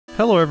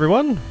Hello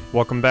everyone,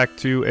 welcome back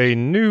to a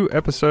new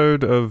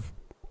episode of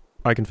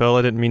Ikenfell.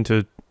 I didn't mean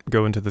to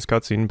go into this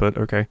cutscene, but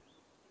okay.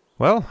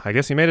 Well, I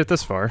guess you made it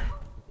this far.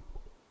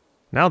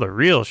 Now the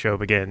real show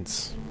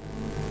begins.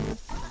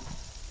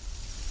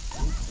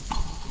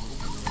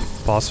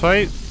 Boss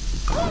fight?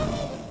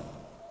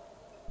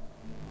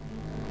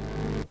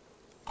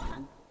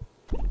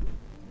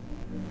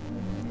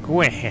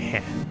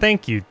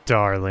 Thank you,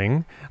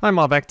 darling. I'm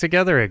all back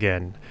together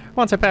again.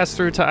 Want to pass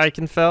through to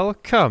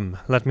Ikenfell? Come,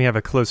 let me have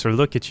a closer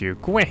look at you.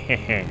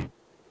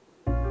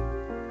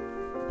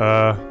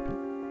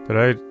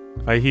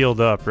 I healed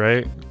up,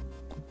 right?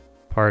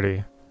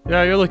 Party.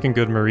 Yeah, you're looking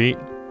good, Marie.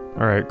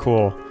 Alright,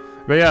 cool.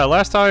 But yeah,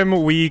 last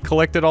time we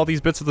collected all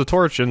these bits of the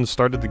torch and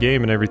started the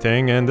game and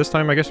everything, and this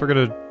time I guess we're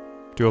gonna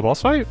do a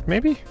boss fight,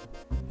 maybe?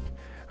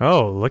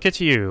 Oh, look at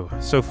you.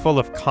 So full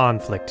of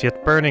conflict,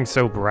 yet burning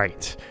so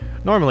bright.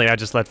 Normally I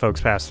just let folks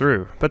pass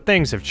through, but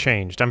things have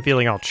changed. I'm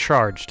feeling all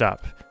charged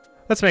up.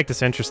 Let's make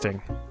this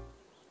interesting.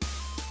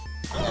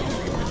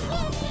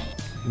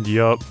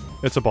 Yup,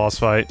 it's a boss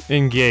fight.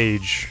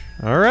 Engage.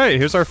 Alright,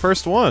 here's our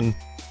first one.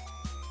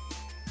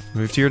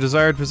 Move to your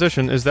desired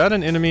position. Is that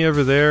an enemy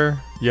over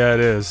there? Yeah, it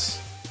is.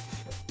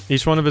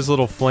 Each one of his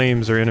little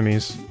flames are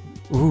enemies.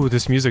 Ooh,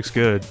 this music's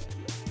good.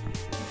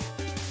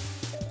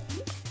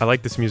 I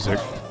like this music.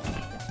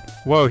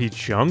 Whoa, he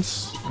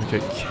jumps?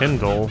 Okay,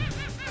 Kindle.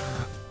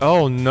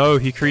 Oh no,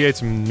 he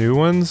creates new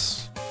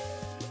ones?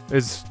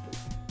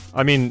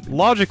 I mean,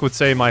 logic would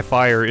say my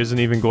fire isn't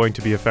even going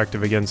to be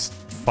effective against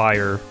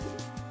fire,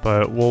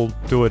 but we'll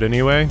do it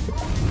anyway.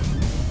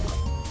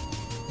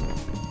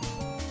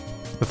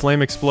 The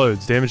flame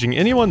explodes, damaging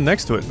anyone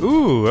next to it.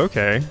 Ooh,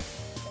 okay.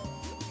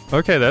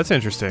 Okay, that's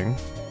interesting.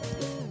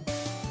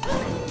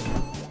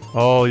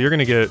 Oh, you're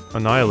gonna get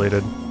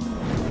annihilated.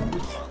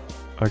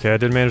 Okay, I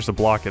did manage to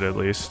block it at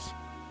least.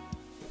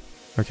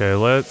 Okay,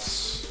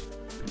 let's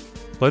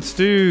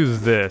do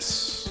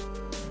this.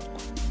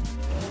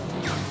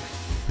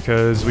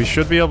 Because we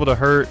should be able to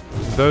hurt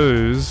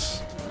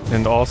those,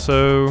 and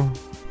also...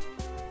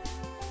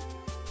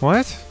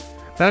 What?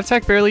 That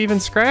attack barely even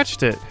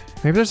scratched it.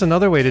 Maybe there's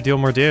another way to deal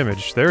more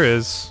damage. There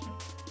is.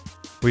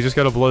 We just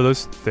gotta blow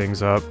those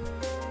things up.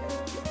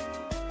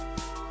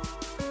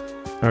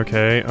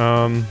 Okay,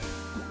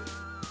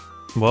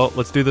 well,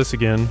 let's do this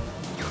again.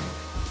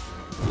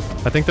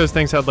 I think those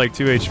things had like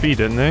 2 HP,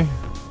 didn't they?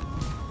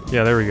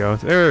 Yeah, there we go.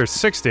 There's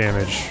 6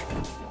 damage.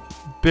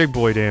 Big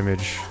boy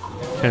damage.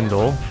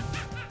 Kindle.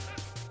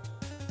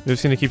 You're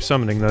just gonna keep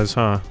summoning those,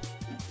 huh?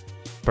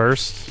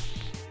 Burst.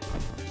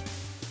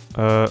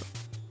 Are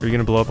you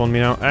gonna blow up on me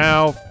now?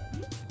 Ow!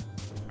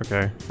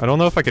 Okay. I don't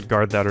know if I could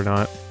guard that or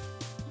not.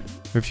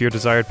 Move to your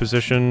desired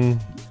position.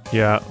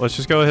 Yeah, let's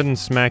just go ahead and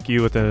smack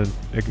you with an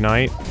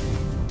ignite.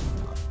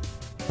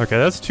 Okay,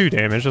 that's 2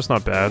 damage. That's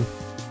not bad.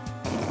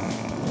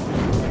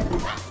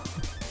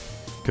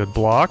 Good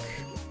block.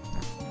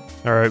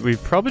 Alright, we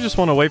probably just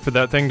want to wait for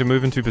that thing to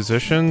move into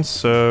position,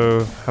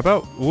 so... How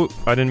about... Whoop,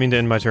 I didn't mean to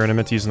end my turn, I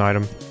meant to use an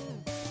item.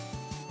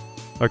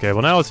 Okay,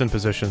 well now it's in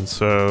position,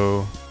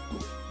 so...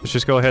 Let's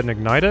just go ahead and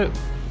ignite it.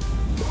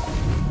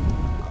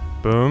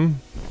 Boom.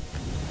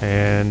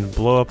 And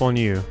blow up on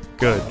you.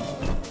 Good.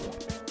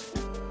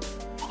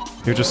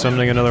 You're just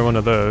summoning another one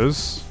of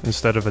those,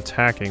 instead of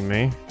attacking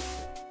me.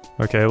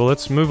 Okay, well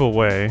let's move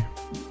away.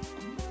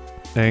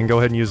 And go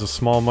ahead and use a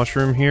small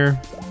mushroom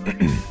here.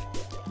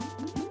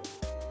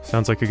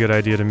 Sounds like a good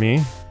idea to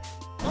me.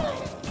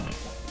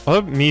 I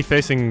hope me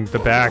facing the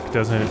back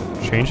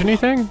doesn't change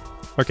anything?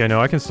 Okay, no,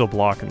 I can still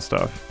block and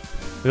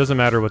stuff. It doesn't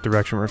matter what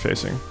direction we're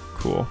facing.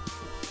 Cool.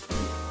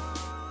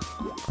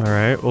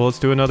 Alright, well let's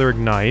do another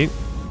ignite.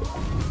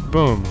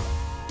 Boom.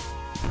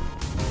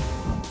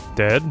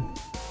 Dead?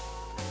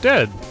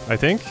 Dead, I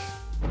think.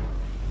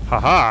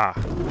 Haha!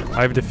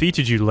 I've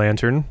defeated you,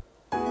 Lantern.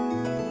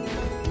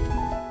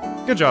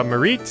 Good job,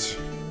 Marit.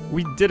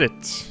 We did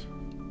it.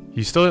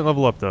 You still didn't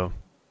level up, though.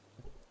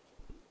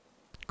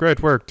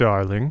 Great work,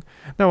 darling.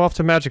 Now off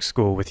to magic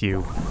school with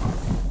you.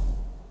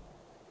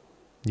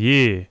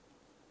 Yeah.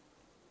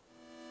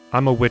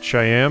 I'm a witch,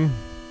 I am.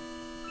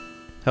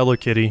 Hello,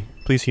 kitty.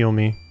 Please heal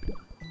me.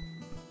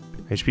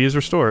 HP is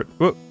restored.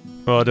 Whoop.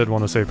 Well, I did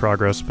want to save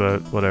progress,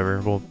 but whatever.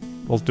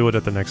 We'll do it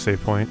at the next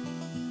save point.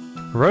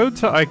 Road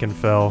to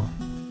Ikenfell.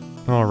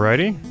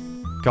 Alrighty.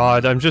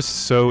 God, I'm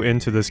just so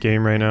into this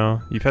game right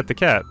now. You pet the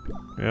cat.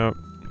 Yep.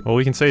 Well,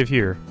 we can save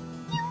here.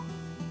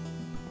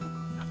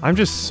 I'm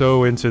just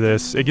so into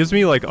this. It gives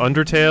me like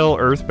Undertale,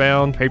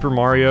 Earthbound, Paper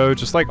Mario,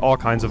 just like all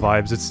kinds of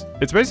vibes.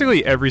 It's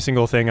basically every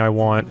single thing I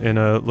want in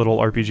a little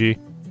RPG.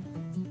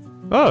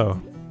 Oh,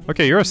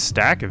 okay, you're a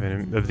stack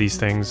of these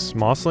things.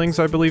 Mosslings,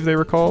 I believe they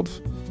were called.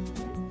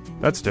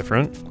 That's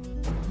different.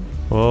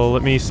 Well,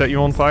 let me set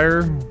you on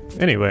fire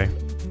anyway.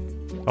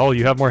 Oh,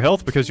 you have more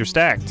health because you're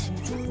stacked.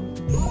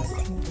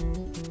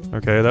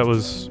 Okay, that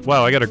was...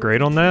 Wow, I got a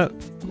grade on that?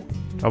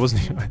 I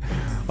wasn't...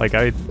 Like,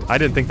 I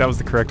didn't think that was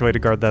the correct way to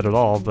guard that at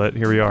all, but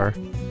here we are.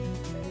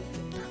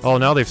 Oh,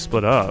 now they've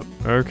split up.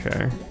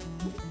 Okay.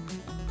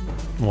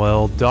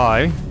 Well,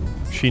 die.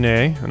 Shine,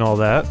 and all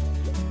that.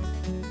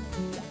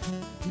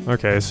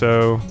 Okay,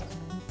 so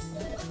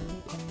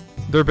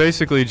they're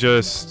basically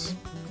just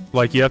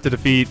like you have to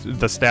defeat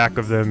the stack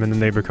of them and then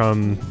they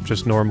become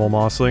just normal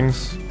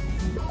mosslings.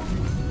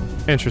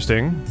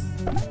 Interesting.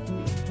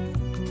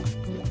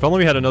 If only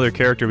we had another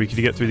character we could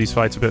get through these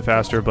fights a bit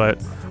faster,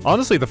 but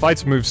honestly the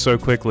fights move so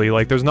quickly,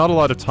 like there's not a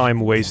lot of time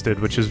wasted,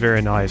 which is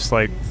very nice.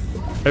 Like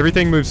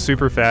everything moves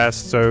super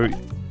fast, so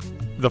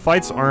the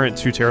fights aren't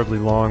too terribly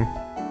long.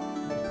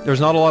 There's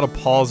not a lot of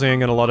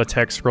pausing and a lot of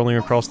text scrolling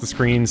across the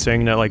screen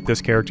saying that like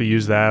this character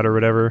used that or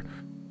whatever.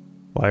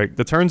 Like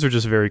the turns are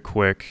just very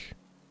quick.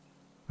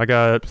 I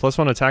got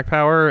 +1 attack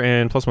power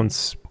and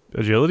 +1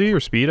 agility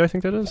or speed, I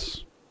think that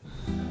is.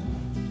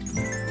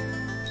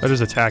 That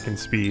is attack and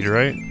speed,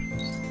 right?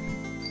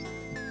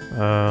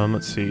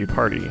 Let's see,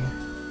 party.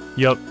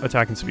 Yup,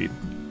 attack and speed.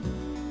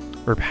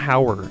 Or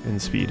power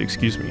and speed,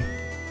 excuse me.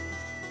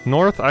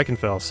 North,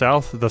 Ikenfell.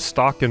 South, the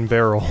Stock and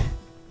Barrel.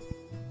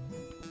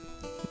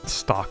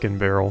 Stock and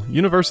Barrel.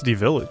 University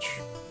Village.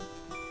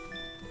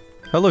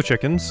 Hello,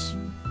 chickens.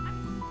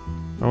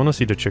 I want to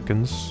see the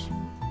chickens.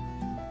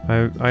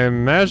 I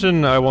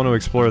imagine I want to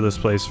explore this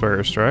place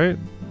first, right?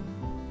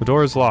 The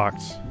door is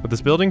locked, but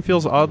this building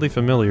feels oddly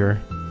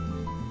familiar.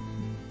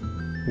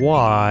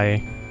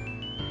 Why?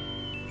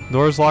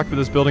 Door is locked, but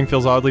this building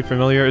feels oddly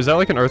familiar. Is that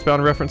like an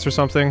Earthbound reference or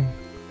something?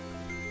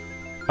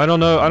 I don't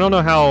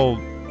know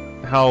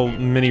how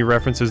many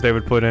references they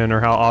would put in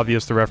or how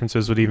obvious the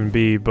references would even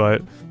be,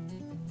 but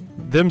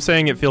them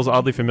saying it feels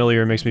oddly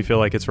familiar makes me feel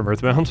like it's from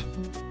Earthbound.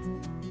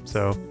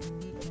 So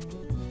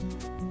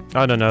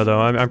I don't know though,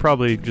 I'm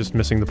probably just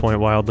missing the point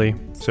wildly.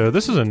 So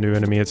this is a new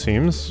enemy it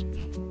seems.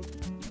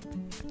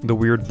 The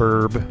weird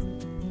burb.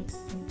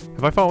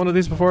 Have I fought one of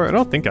these before? I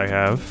don't think I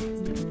have.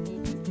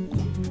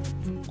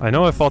 I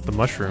know I fought the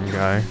mushroom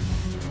guy.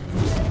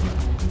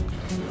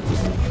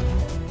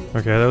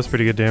 Okay, that was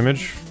pretty good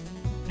damage.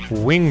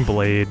 Wing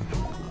blade.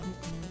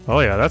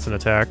 Oh yeah, that's an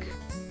attack.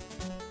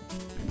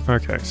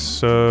 Okay,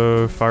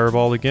 so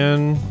fireball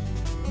again.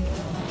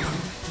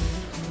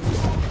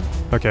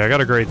 Okay, I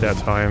got a grate that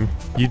time.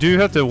 You do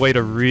have to wait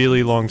a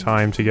really long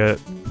time to get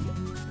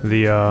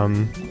the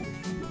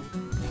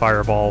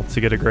fireball to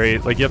get a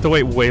grate. Like you have to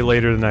wait way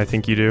later than I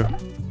think you do.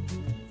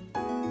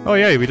 Oh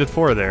yeah, we did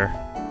 4 there.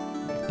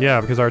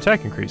 Yeah, because our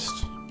attack increased.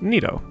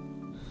 Neato.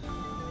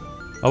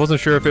 I wasn't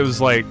sure if it was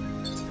like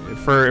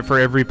for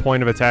every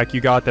point of attack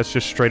you got, that's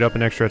just straight up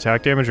an extra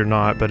attack damage or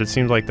not, but it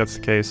seems like that's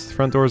the case. The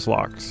front door is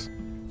locked.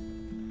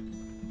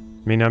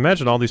 I mean, I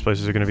imagine all these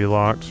places are going to be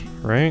locked,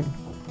 right?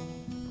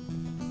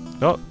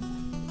 Oh,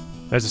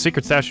 there's a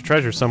secret stash of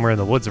treasure somewhere in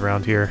the woods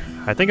around here.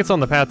 I think it's on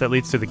the path that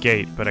leads to the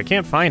gate, but I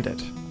can't find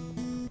it.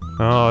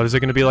 Oh, is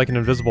it going to be like an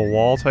invisible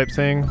wall type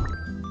thing?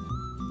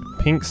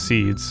 Pink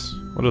seeds.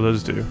 What do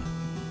those do?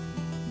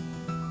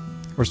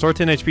 Restore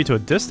 10 HP to a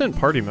distant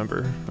party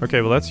member.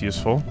 Okay, well that's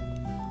useful.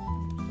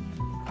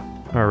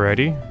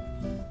 Alrighty.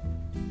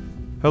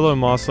 Hello,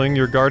 Mossling.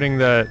 You're guarding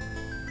that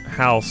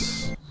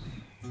house.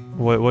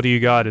 What do you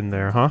got in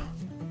there, huh?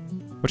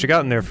 What you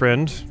got in there,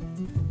 friend?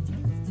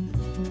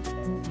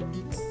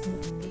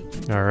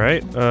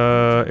 Alright,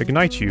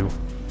 ignite you.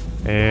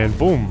 And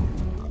boom.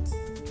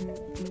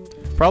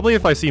 Probably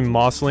if I see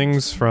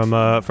Mosslings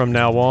from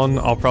now on,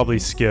 I'll probably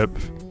skip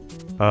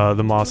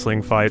the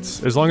Mossling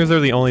fights, as long as they're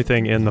the only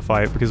thing in the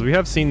fight, because we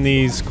have seen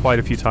these quite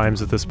a few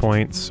times at this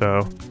point,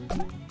 so...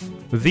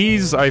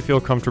 These I feel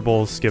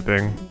comfortable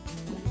skipping,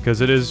 because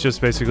it is just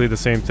basically the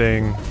same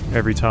thing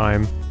every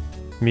time.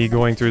 Me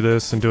going through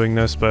this and doing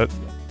this, but...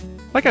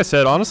 Like I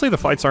said, honestly the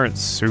fights aren't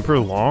super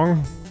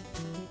long.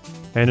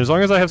 And as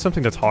long as I have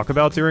something to talk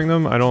about during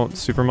them, I don't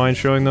super mind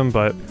showing them,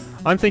 but...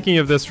 I'm thinking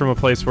of this from a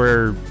place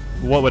where...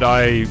 What would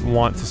I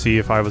want to see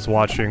if I was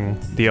watching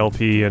the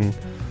LP, and...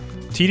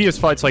 Tedious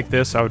fights like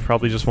this, I would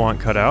probably just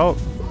want cut out.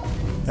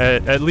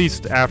 At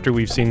least after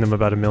we've seen them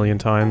about 1,000,000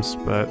 times,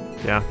 but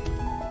yeah.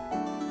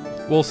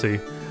 We'll see.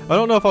 I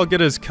don't know if I'll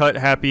get as cut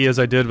happy as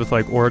I did with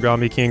like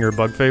Origami King or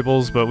Bug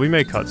Fables, but we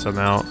may cut some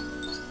out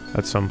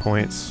at some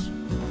points.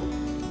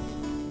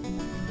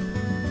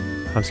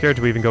 I'm scared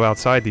to even go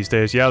outside these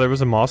days. Yeah, there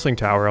was a Mossling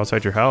tower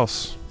outside your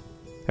house.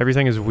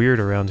 Everything is weird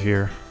around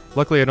here.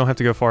 Luckily I don't have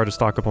to go far to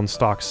stock up on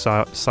stock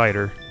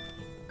cider.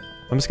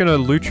 I'm just gonna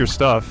loot your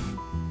stuff.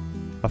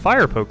 A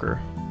fire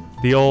poker.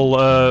 The old,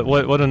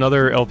 what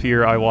another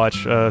LPer I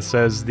watch,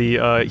 says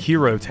the,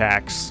 hero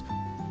tax.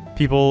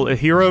 A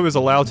hero is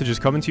allowed to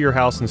just come into your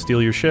house and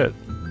steal your shit.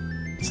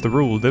 It's the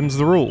rule, them's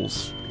the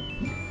rules.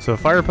 So a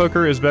fire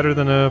poker is better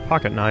than a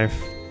pocket knife.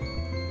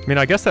 I mean,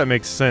 I guess that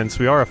makes sense.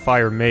 We are a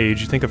fire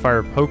mage. You think a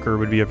fire poker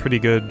would be a pretty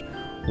good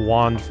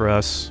wand for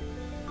us.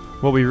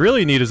 What we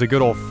really need is a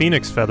good old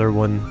phoenix feather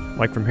one,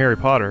 like from Harry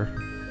Potter.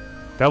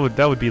 That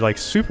would be like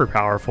super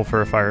powerful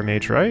for a fire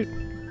mage, right?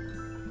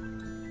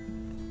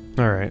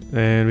 Alright,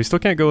 and we still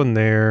can't go in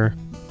there.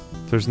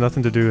 There's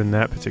nothing to do in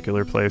that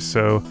particular place,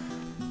 so...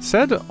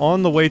 Said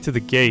on the way to the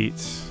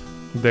gate,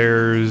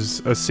 there's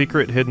a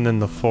secret hidden in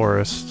the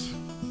forest.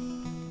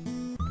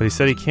 But he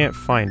said he can't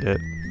find it.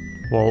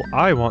 Well,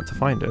 I want to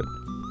find it.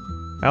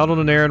 Out on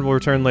an errand, we'll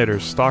return later.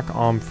 Stock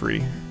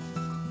free.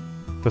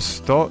 The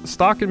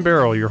stock and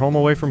barrel, your home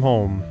away from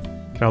home.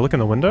 Can I look in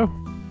the window?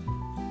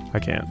 I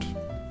can't.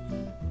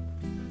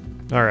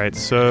 Alright,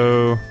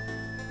 so...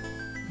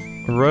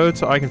 road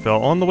to Ikenfell.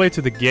 On the way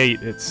to the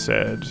gate, it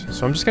said.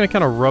 So I'm just gonna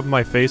kind of rub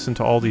my face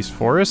into all these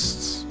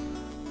forests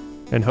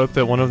and hope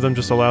that one of them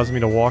just allows me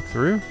to walk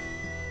through.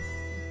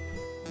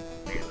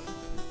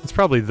 It's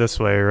probably this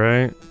way,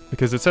 right?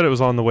 Because it said it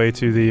was on the way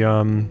to the,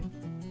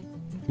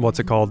 what's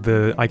it called?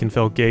 The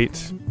Ikenfell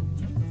gate.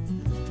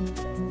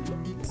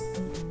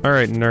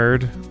 Alright,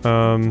 nerd.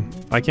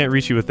 I can't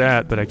reach you with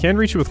that, but I can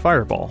reach you with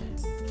Fireball.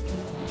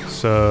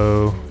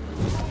 So...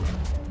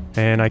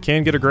 and I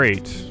can get a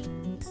grate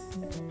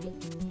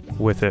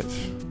with it.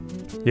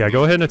 Yeah,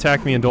 go ahead and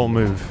attack me and don't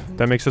move.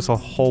 That makes this a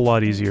whole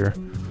lot easier.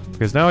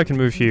 Because now I can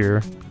move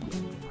here.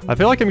 I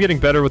feel like I'm getting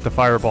better with the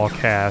Fireball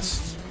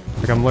cast.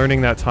 Like I'm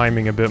learning that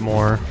timing a bit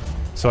more.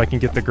 So I can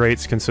get the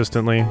grates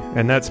consistently.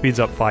 And that speeds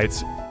up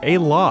fights a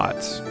lot.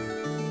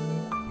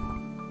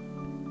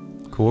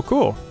 Cool,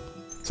 cool.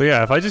 So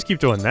yeah, if I just keep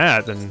doing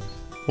that, then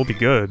we'll be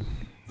good.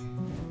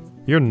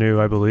 You're new,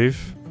 I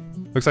believe.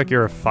 Looks like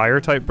you're a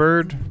fire-type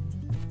bird.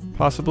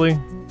 Possibly,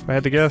 if I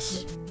had to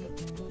guess.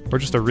 Or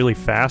just a really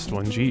fast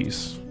one,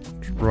 jeez.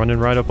 Just running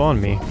right up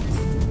on me.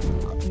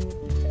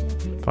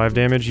 5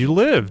 damage, you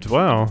lived,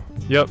 wow.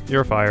 Yep,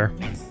 you're a fire.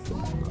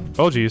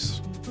 Oh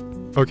jeez.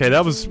 Okay,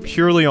 that was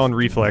purely on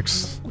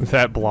reflex,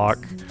 that block.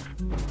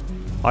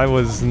 I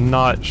was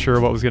not sure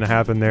what was gonna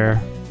happen there,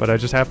 but I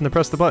just happened to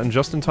press the button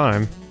just in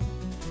time.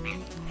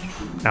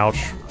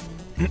 Ouch.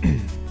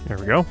 There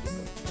we go.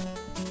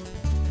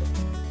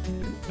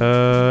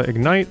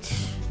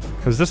 Ignite.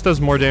 Because this does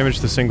more damage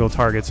to single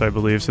targets, I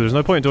believe, so there's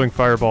no point in doing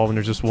Fireball when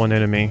there's just one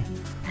enemy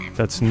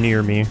that's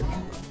near me.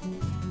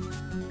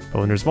 But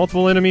when there's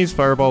multiple enemies,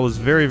 Fireball is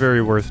very,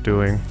 very worth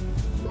doing.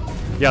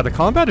 Yeah, the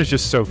combat is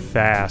just so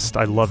fast.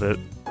 I love it.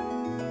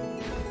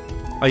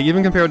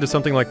 Even compared to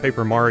something like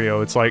Paper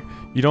Mario, it's like,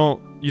 you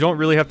don't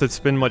really have to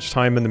spend much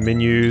time in the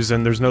menus,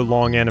 and there's no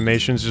long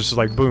animations, just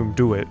like, boom,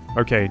 do it.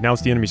 Okay, now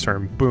it's the enemy's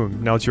turn.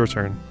 Boom, now it's your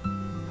turn.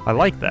 I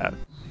like that.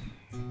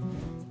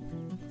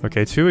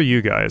 Okay, 2 of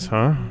you guys,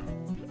 huh?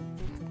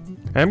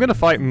 I'm gonna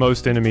fight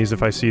most enemies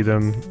if I see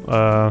them,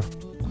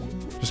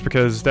 just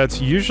because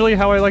that's usually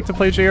how I like to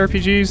play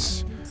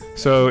JRPGs.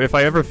 So if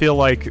I ever feel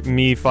like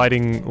me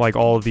fighting like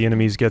all of the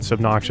enemies gets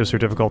obnoxious or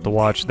difficult to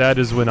watch, that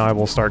is when I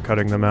will start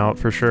cutting them out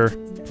for sure.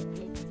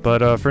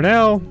 But for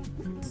now,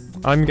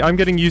 I'm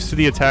getting used to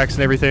the attacks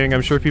and everything.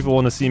 I'm sure people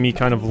want to see me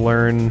kind of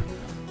learn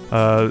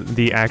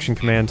the action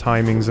command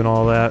timings and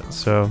all that,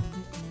 so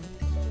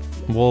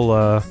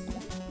we'll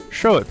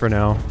show it for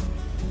now.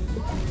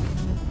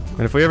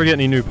 And if we ever get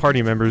any new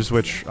party members,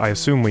 which I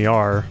assume we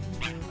are,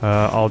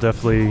 I'll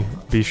definitely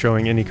be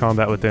showing any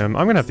combat with them.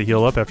 I'm gonna have to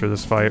heal up after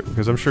this fight,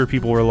 because I'm sure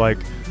people were like,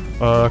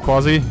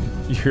 Quasi,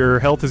 your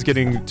health is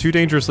getting too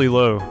dangerously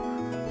low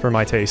for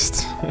my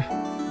taste.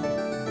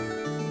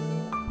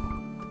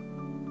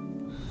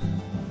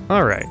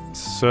 Alright,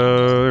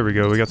 so there we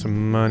go, we got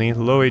some money.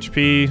 Low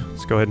HP,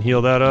 let's go ahead and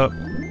heal that up.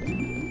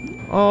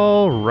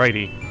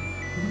 Alrighty.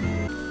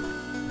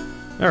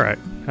 Alright,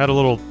 had a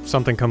little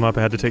something come up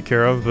I had to take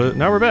care of, but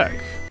now we're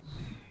back.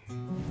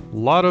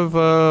 Lot of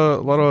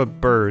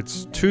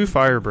birds. 2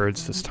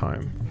 firebirds this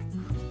time.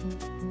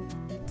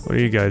 What are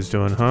you guys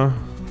doing, huh?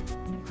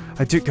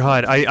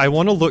 God, I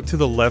want to look to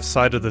the left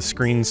side of the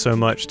screen so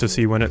much to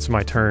see when it's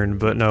my turn,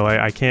 but no,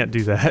 I can't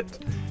do that.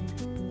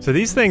 So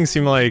these things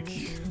seem like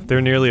they're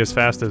nearly as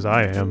fast as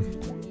I am.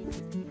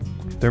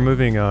 They're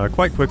moving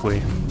quite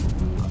quickly.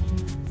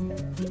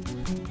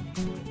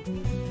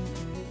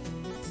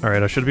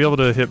 Alright, I should be able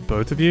to hit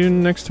both of you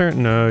next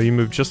turn? No, you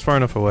moved just far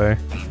enough away.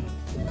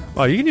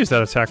 Oh, you can use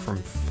that attack from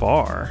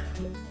far.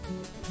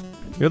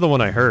 You're the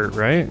one I hurt,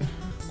 right?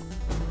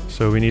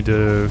 So we need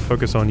to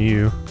focus on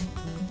you.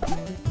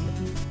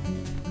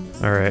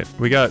 Alright,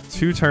 we got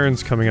 2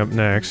 turns coming up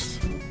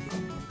next.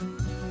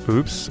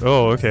 Oops.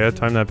 Oh, okay, I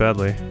timed that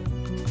badly.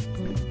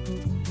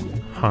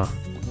 Huh.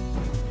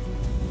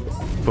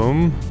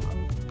 Boom.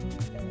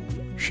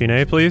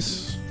 Shine,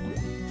 please.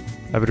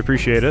 I would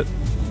appreciate it.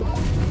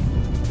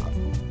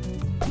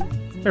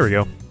 There we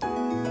go.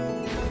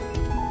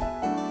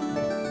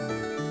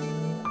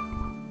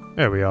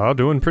 There we are,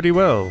 doing pretty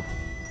well.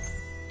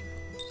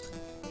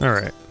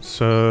 Alright,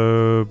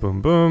 so boom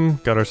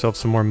boom, got ourselves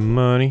some more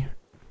money.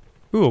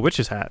 Ooh, a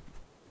witch's hat.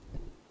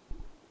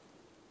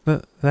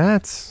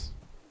 That's...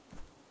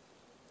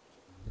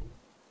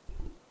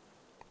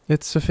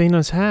 It's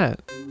Safina's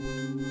hat.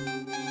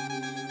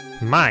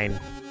 Mine.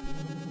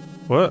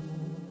 What?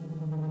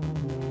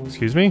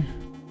 Excuse me?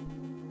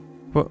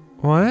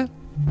 What?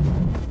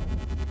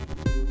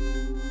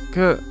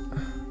 Good.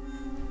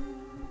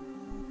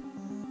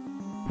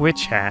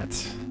 Witch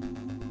hat.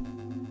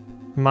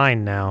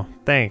 Mine now.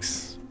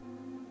 Thanks.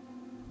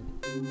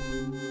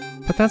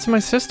 But that's my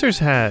sister's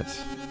hat.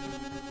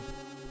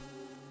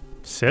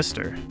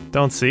 Sister?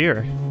 Don't see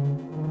her.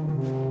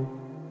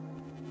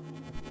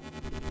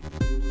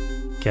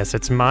 Guess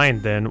it's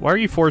mine then. Why are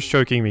you force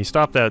choking me?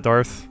 Stop that,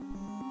 Darth.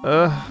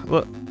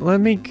 Let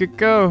me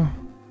go.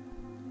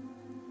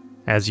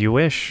 As you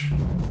wish.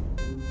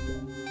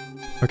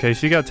 Okay,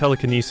 so you got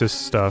telekinesis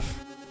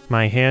stuff.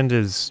 My hand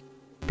is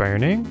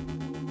burning?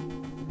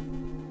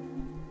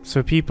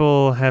 So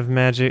people have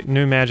magic,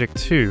 new magic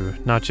too,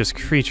 not just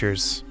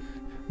creatures.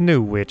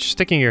 New witch,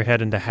 sticking your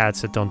head into hats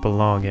that don't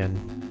belong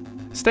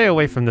in. Stay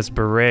away from this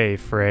beret,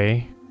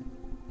 Frey.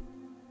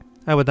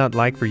 I would not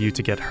like for you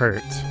to get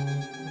hurt.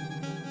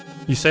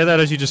 You say that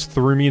as you just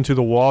threw me into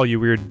the wall, you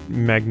weird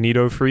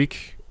Magneto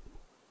freak.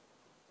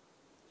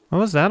 What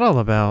was that all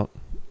about?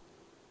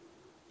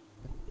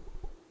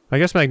 I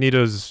guess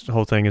Magneto's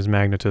whole thing is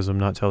magnetism,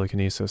 not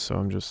telekinesis, so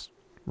I'm just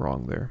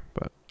wrong there.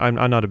 But I'm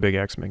not a big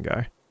X-Men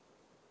guy.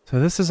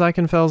 So this is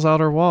Ikenfell's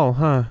outer wall,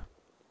 huh?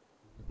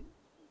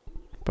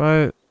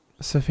 But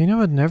Safina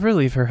would never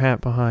leave her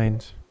hat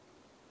behind.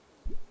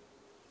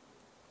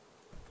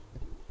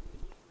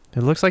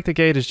 It looks like the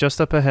gate is just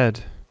up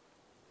ahead.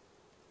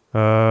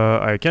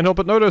 I can't help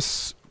but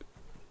notice.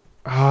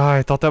 Ah,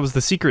 I thought that was the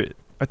secret.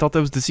 I thought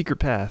that was the secret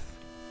path.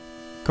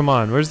 Come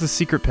on, where's the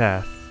secret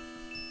path?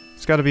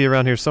 It's gotta be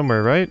around here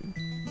somewhere, right?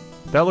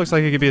 That looks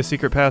like it could be a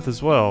secret path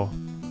as well.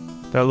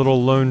 That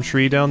little lone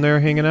tree down there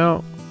hanging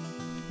out.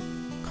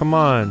 Come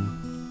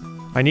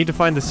on. I need to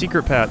find the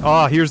secret path.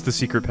 Ah, here's the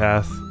secret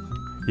path.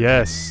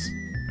 Yes.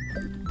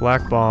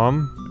 Black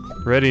bomb,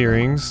 red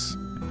earrings,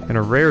 and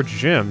a rare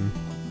gem.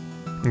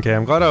 Okay,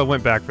 I'm glad I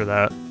went back for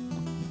that.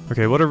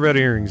 Okay, what do red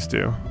earrings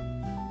do?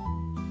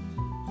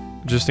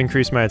 Just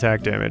increase my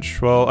attack damage.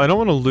 Well, I don't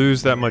want to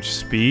lose that much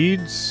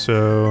speed,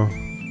 so...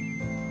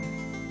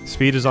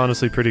 Speed is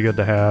honestly pretty good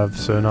to have,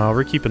 so no,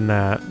 we're keeping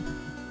that.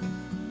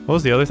 What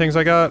was the other things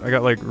I got? I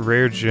got like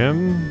rare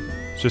gem,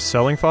 just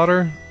selling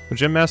fodder. The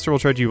gem master will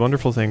trade you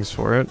wonderful things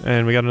for it,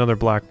 and we got another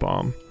black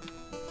bomb.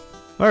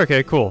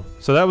 Okay, cool.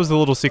 So that was the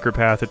little secret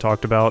path it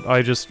talked about.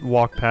 I just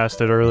walked past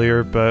it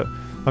earlier, but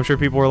I'm sure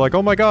people were like,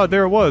 oh my god,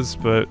 there it was,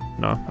 but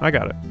no, I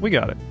got it. We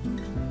got it.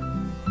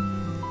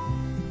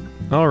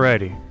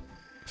 Alrighty.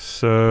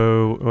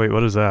 So, wait,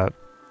 what is that?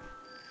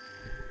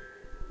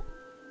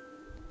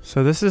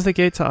 So this is the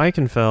gate to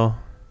Ikenfell.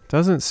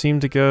 Doesn't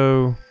seem to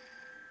go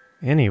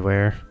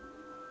anywhere.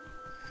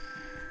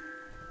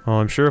 Well,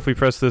 I'm sure if we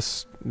press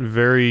this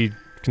very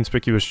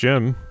conspicuous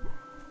gem.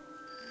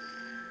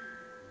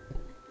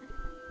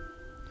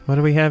 What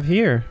do we have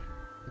here?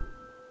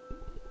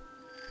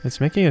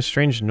 It's making a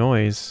strange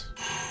noise.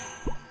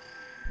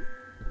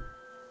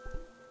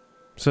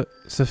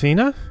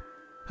 Safina?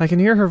 I can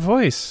hear her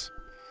voice,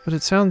 but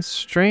it sounds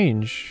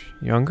strange.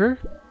 Younger?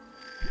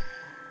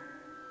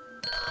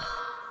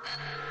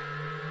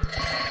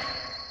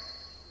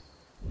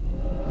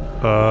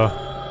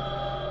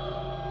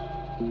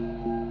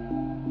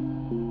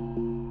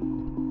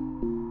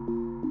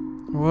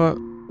 What?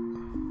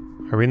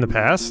 Are we in the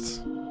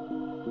past?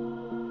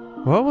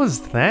 What was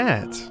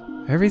that?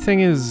 Everything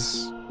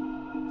is...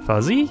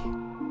 fuzzy?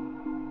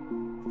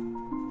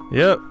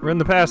 Yep, we're in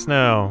the past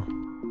now.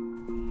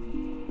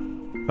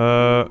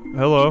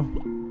 Hello.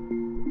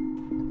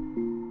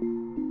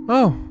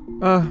 Oh,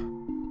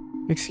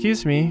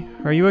 excuse me.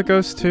 Are you a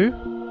ghost too?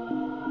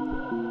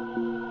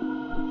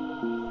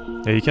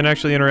 Yeah, you can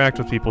actually interact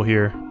with people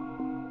here.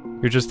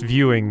 You're just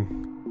viewing.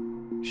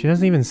 She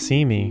doesn't even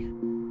see me.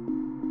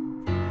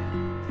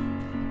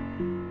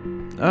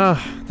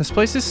 This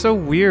place is so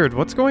weird.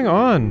 What's going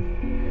on?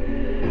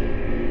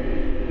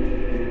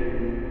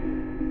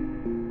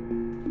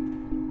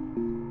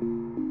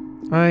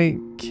 I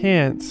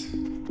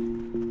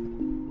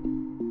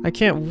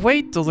can't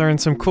wait to learn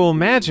some cool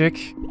magic.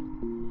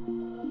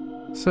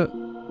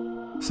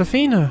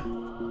 Safina.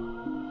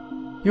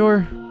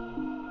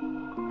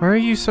 Why are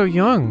you so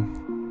young?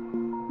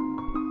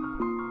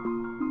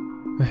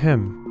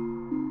 Ahem.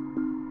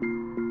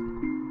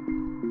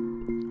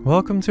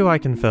 Welcome to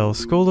Ikenfell,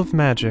 School of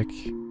Magic.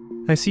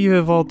 I see you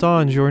have all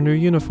donned your new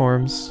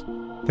uniforms.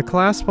 The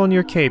clasp on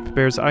your cape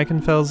bears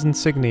Ikenfell's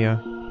insignia.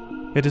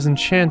 It is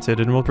enchanted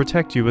and will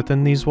protect you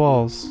within these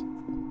walls.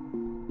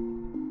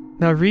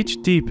 Now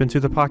reach deep into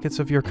the pockets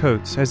of your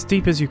coats, as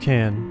deep as you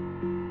can.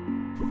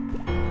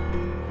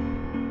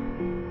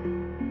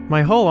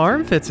 My whole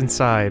arm fits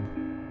inside.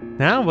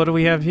 Now what do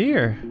we have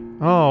here?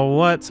 Oh,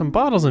 what? Some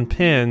bottles and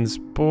pins.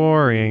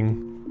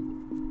 Boring.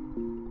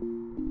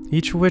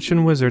 Each witch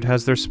and wizard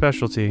has their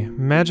specialty,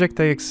 magic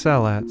they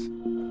excel at.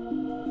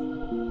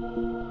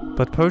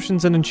 But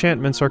potions and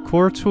enchantments are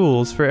core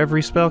tools for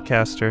every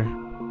spellcaster.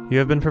 You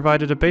have been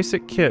provided a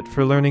basic kit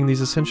for learning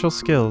these essential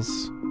skills.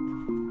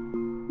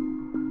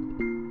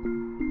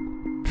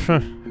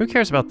 Pfft, who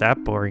cares about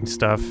that boring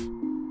stuff?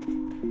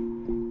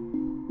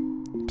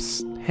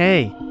 Psst,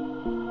 hey!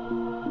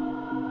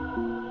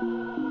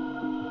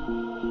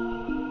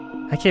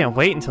 I can't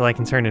wait until I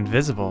can turn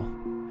invisible.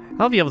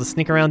 I'll be able to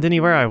sneak around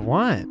anywhere I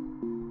want.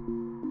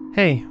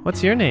 Hey,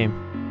 what's your name?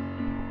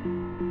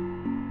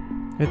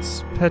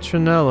 It's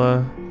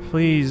Petronella.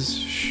 Please,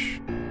 shh.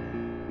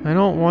 I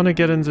don't want to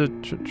get into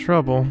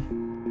trouble.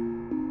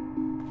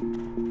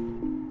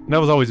 That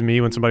was always me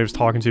when somebody was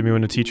talking to me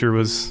when the teacher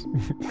was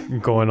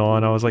going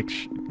on. I was like,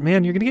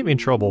 man, you're gonna get me in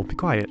trouble. Be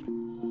quiet.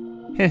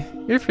 Heh,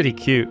 you're pretty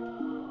cute.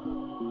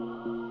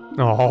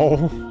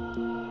 Oh.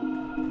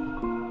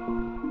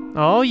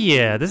 Oh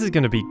yeah, this is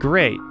gonna be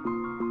great.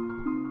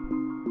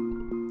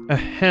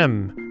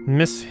 Ahem,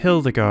 Miss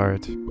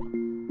Hildegard.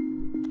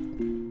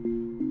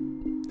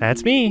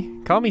 That's me.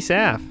 Call me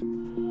Saf.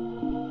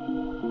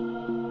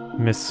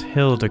 Miss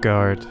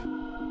Hildegard.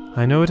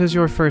 I know it is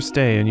your first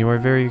day and you are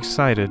very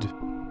excited,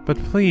 but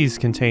please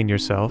contain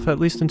yourself, at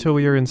least until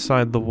we are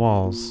inside the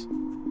walls.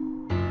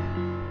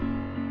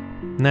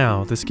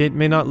 Now, this gate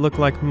may not look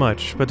like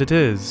much, but it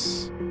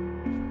is.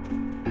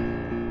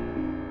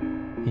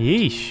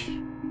 Yeesh.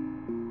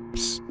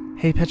 Psst.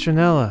 Hey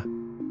Petronella,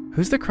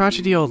 who's the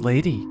crotchety old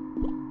lady?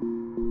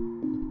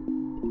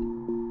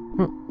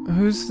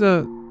 Who's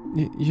the...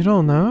 you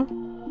don't know?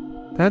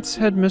 That's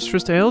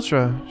Headmistress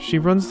Aildra. She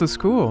runs the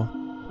school.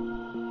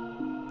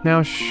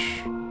 Now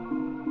shh.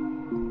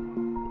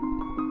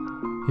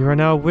 You are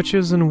now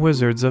witches and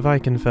wizards of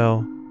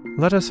Ikenfell.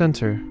 Let us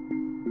enter.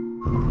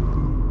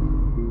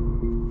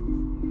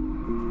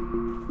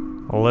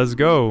 Let's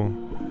go.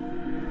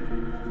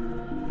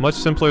 Much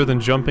simpler than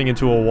jumping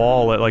into a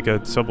wall at like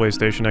a subway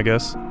station, I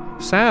guess.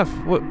 Saf,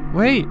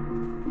 wait!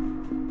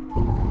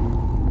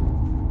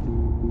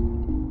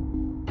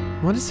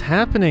 What is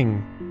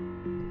happening?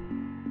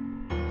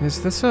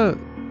 Is this a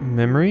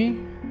memory?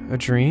 A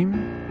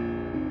dream?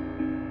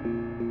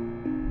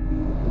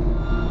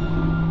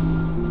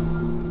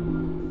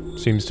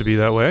 Seems to be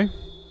that way.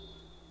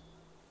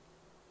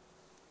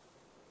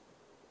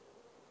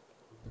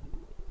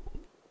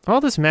 All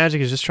this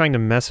magic is just trying to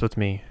mess with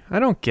me. I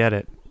don't get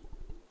it.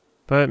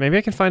 But maybe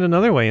I can find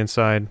another way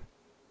inside.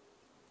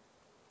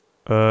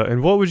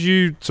 And what would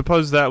you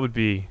suppose that would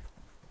be?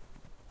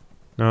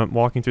 No,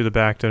 walking through the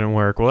back didn't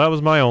work. Well, that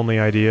was my only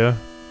idea.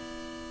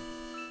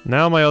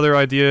 Now my other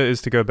idea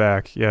is to go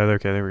back. Yeah,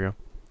 okay, there we go.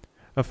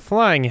 A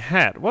flying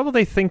hat. What will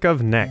they think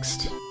of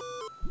next?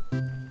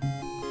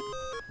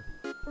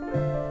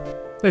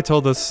 They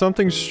told us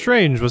something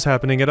strange was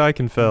happening at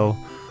Ikenfell.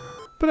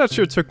 But that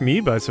sure took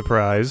me by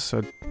surprise.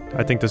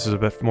 I think this is a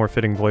bit more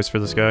fitting voice for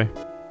this guy.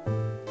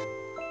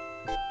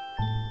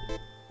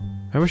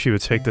 I wish you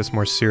would take this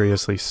more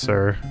seriously,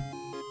 sir.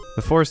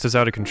 The forest is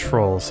out of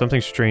control.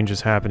 Something strange is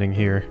happening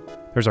here.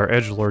 There's our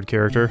edgelord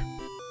character.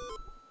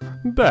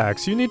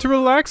 Bax, you need to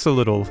relax a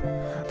little.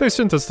 They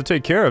sent us to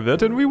take care of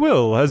it, and we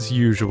will, as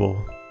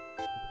usual.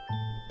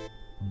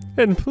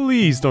 And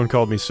please don't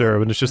call me sir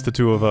when it's just the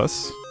two of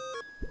us.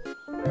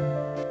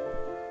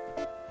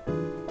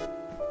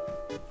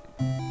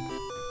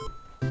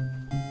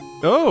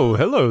 Oh,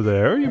 hello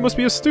there. You must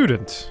be a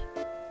student.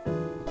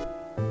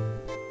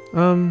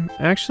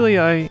 Actually,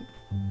 I'm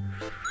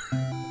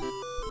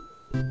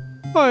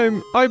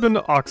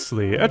Iben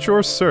Oxley, at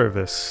your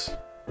service.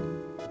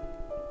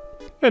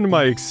 And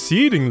my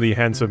exceedingly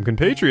handsome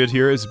compatriot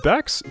here is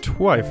Bax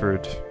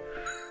Twyford.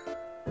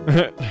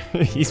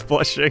 He's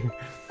blushing.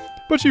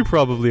 But you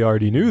probably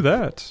already knew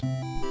that.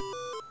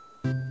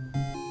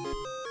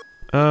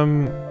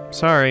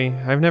 Sorry,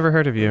 I've never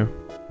heard of you.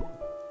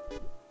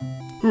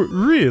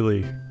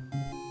 Really?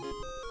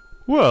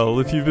 Well,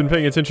 if you've been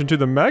paying attention to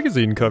the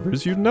magazine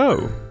covers, you'd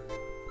know.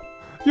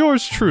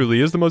 Yours truly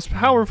is the most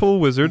powerful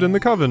wizard in the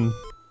Coven.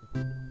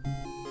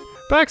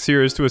 Bax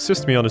here is to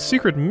assist me on a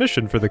secret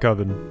mission for the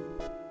Coven.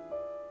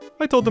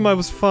 I told him I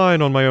was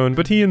fine on my own,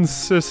 but he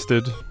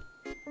insisted.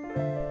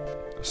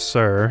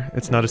 Sir,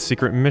 it's not a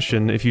secret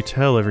mission if you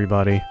tell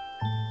everybody.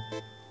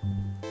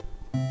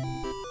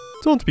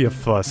 Don't be a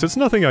fuss, it's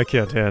nothing I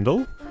can't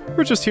handle.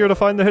 We're just here to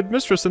find the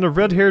headmistress and a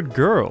red-haired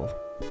girl.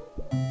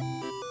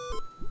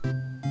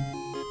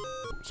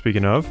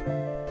 Speaking of,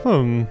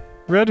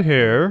 red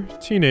hair,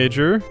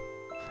 teenager,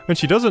 and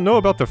she doesn't know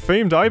about the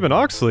famed Iben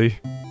Oxley.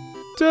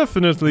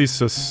 Definitely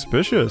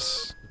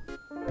suspicious.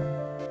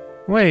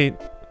 Wait,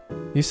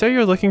 you say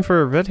you're looking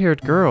for a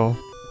red-haired girl.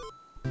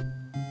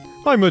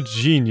 I'm a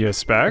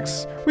genius,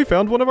 Bax. We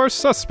found one of our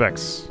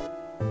suspects.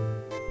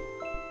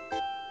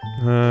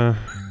 I've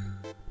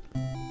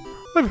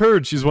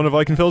heard she's one of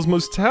Ikenfell's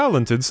most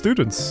talented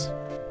students.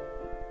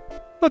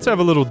 Let's have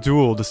a little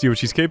duel to see what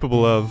she's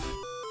capable of.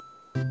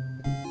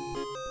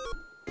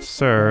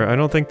 Sir, I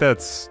don't think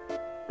that's...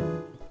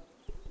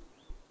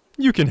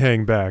 You can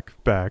hang back,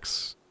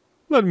 Bax.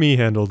 Let me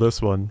handle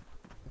this one.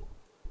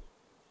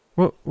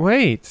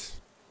 Wait.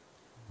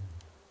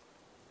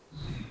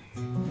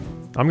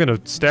 I'm gonna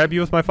stab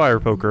you with my fire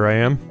poker, I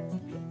am.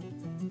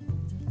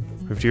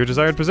 Move to your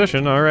desired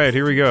position. Alright,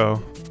 here we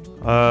go.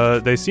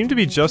 They seem to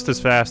be just as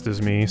fast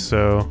as me,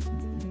 so...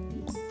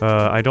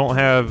 I don't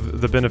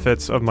have the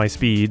benefits of my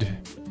speed.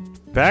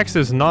 Bax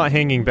is not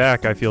hanging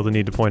back, I feel the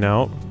need to point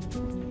out.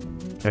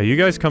 Yeah, you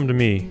guys come to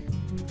me.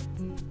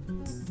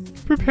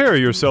 Prepare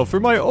yourself for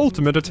my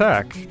ultimate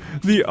attack,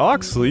 the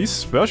Oxley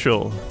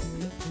Special.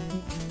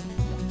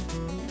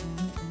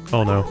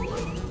 Oh no.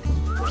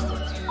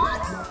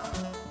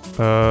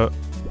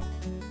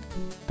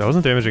 That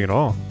wasn't damaging at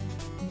all.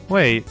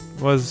 Wait,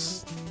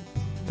 was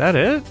that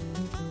it?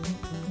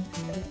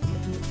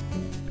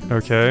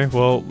 Okay,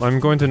 well,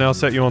 I'm going to now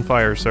set you on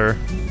fire, sir.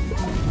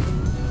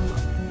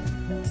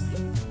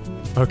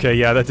 Okay,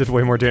 yeah, that did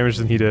way more damage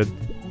than he did.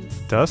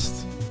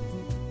 dust.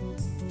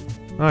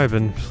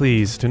 Ivan,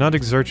 please, do not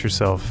exert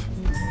yourself.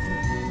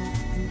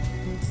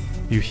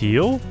 You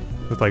heal?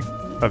 With, like,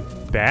 a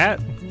bat?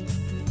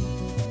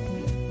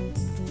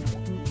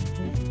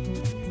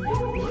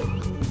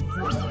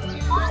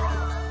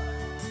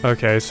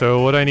 Okay,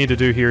 so what I need to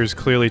do here is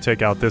clearly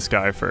take out this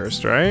guy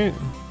first, right?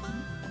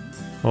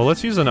 Well,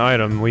 let's use an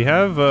item. We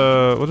have,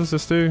 what does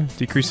this do?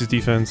 Decreases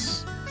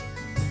defense.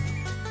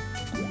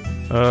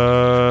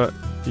 Yeah.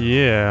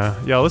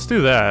 Yeah, let's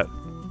do that.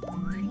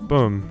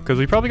 Boom. Because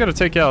we probably gotta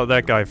take out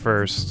that guy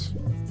first.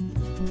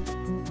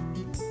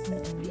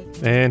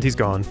 And he's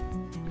gone.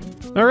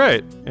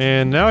 Alright,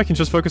 and now I can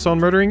just focus on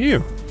murdering you.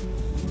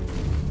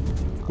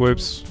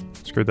 Whoops.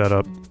 Screwed that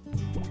up.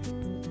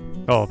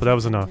 Oh, but that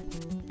was enough.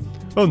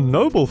 A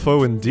noble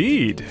foe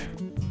indeed!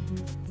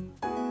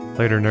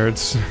 Later,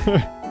 nerds.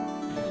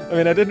 I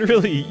mean, I didn't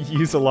really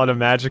use a lot of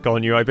magic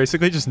on you. I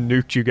basically just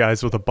nuked you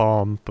guys with a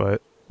bomb,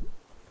 but...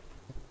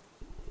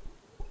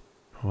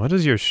 What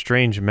is your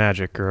strange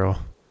magic, girl?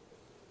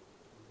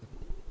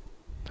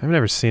 I've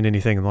never seen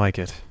anything like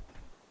it.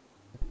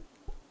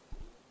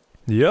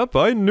 Yep,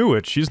 I knew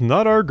it. She's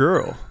not our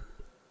girl.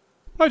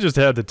 I just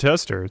had to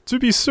test her, to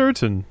be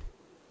certain.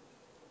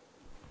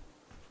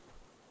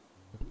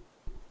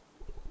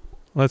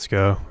 Let's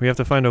go. We have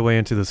to find a way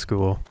into the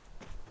school.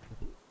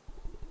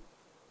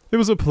 It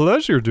was a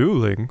pleasure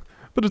dueling,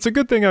 but it's a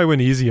good thing I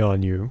went easy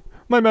on you.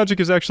 My magic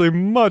is actually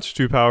much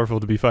too powerful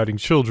to be fighting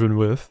children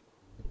with.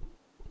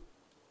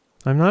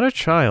 I'm not a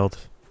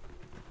child.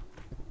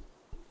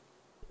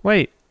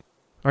 Wait,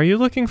 are you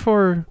looking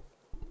for...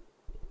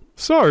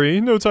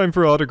 Sorry, no time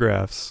for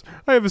autographs.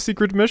 I have a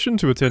secret mission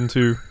to attend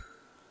to.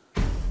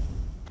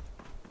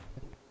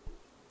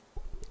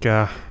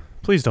 Gah,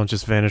 please don't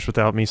just vanish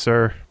without me,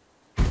 sir.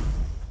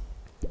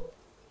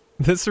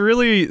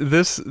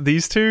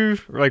 These two,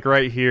 like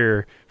right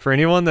here, for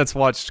anyone that's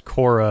watched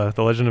Korra,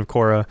 The Legend of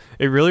Korra,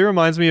 it really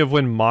reminds me of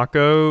when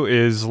Mako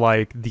is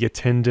like the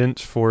attendant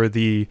for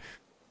the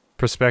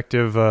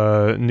prospective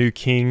new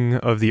king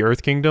of the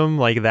Earth Kingdom,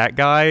 like that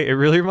guy. It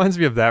really reminds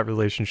me of that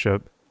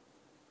relationship.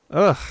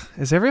 Ugh,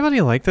 is everybody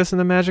like this in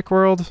the magic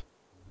world?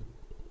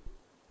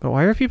 But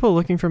why are people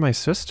looking for my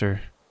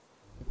sister?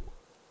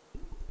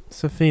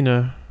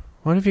 Safina,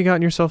 what have you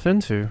gotten yourself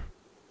into?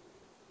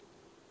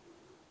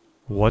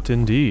 What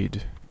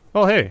indeed?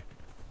 Oh, hey!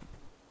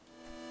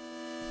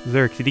 Is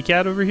there a kitty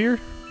cat over here?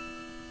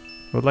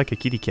 I would like a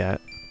kitty cat.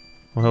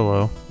 Well,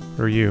 hello.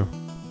 Who are you?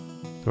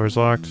 Door's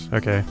locked?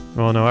 Okay.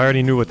 Well, no, I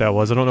already knew what that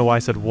was. I don't know why I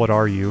said, what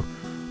are you?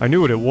 I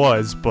knew what it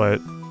was, but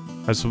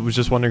I was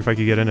just wondering if I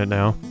could get in it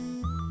now.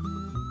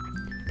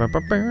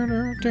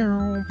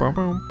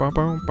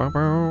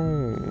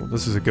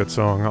 This is a good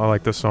song. I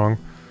like this song.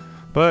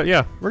 But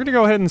yeah, we're gonna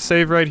go ahead and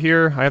save right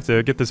here. I have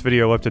to get this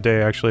video up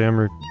today, actually. I'm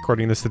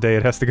recording this today.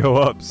 It has to go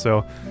up,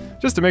 so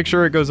just to make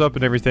sure it goes up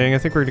and everything, I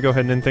think we're gonna go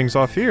ahead and end things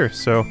off here.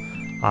 So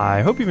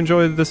I hope you've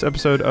enjoyed this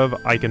episode of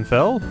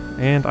Ikenfell,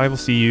 and I will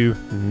see you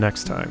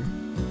next time.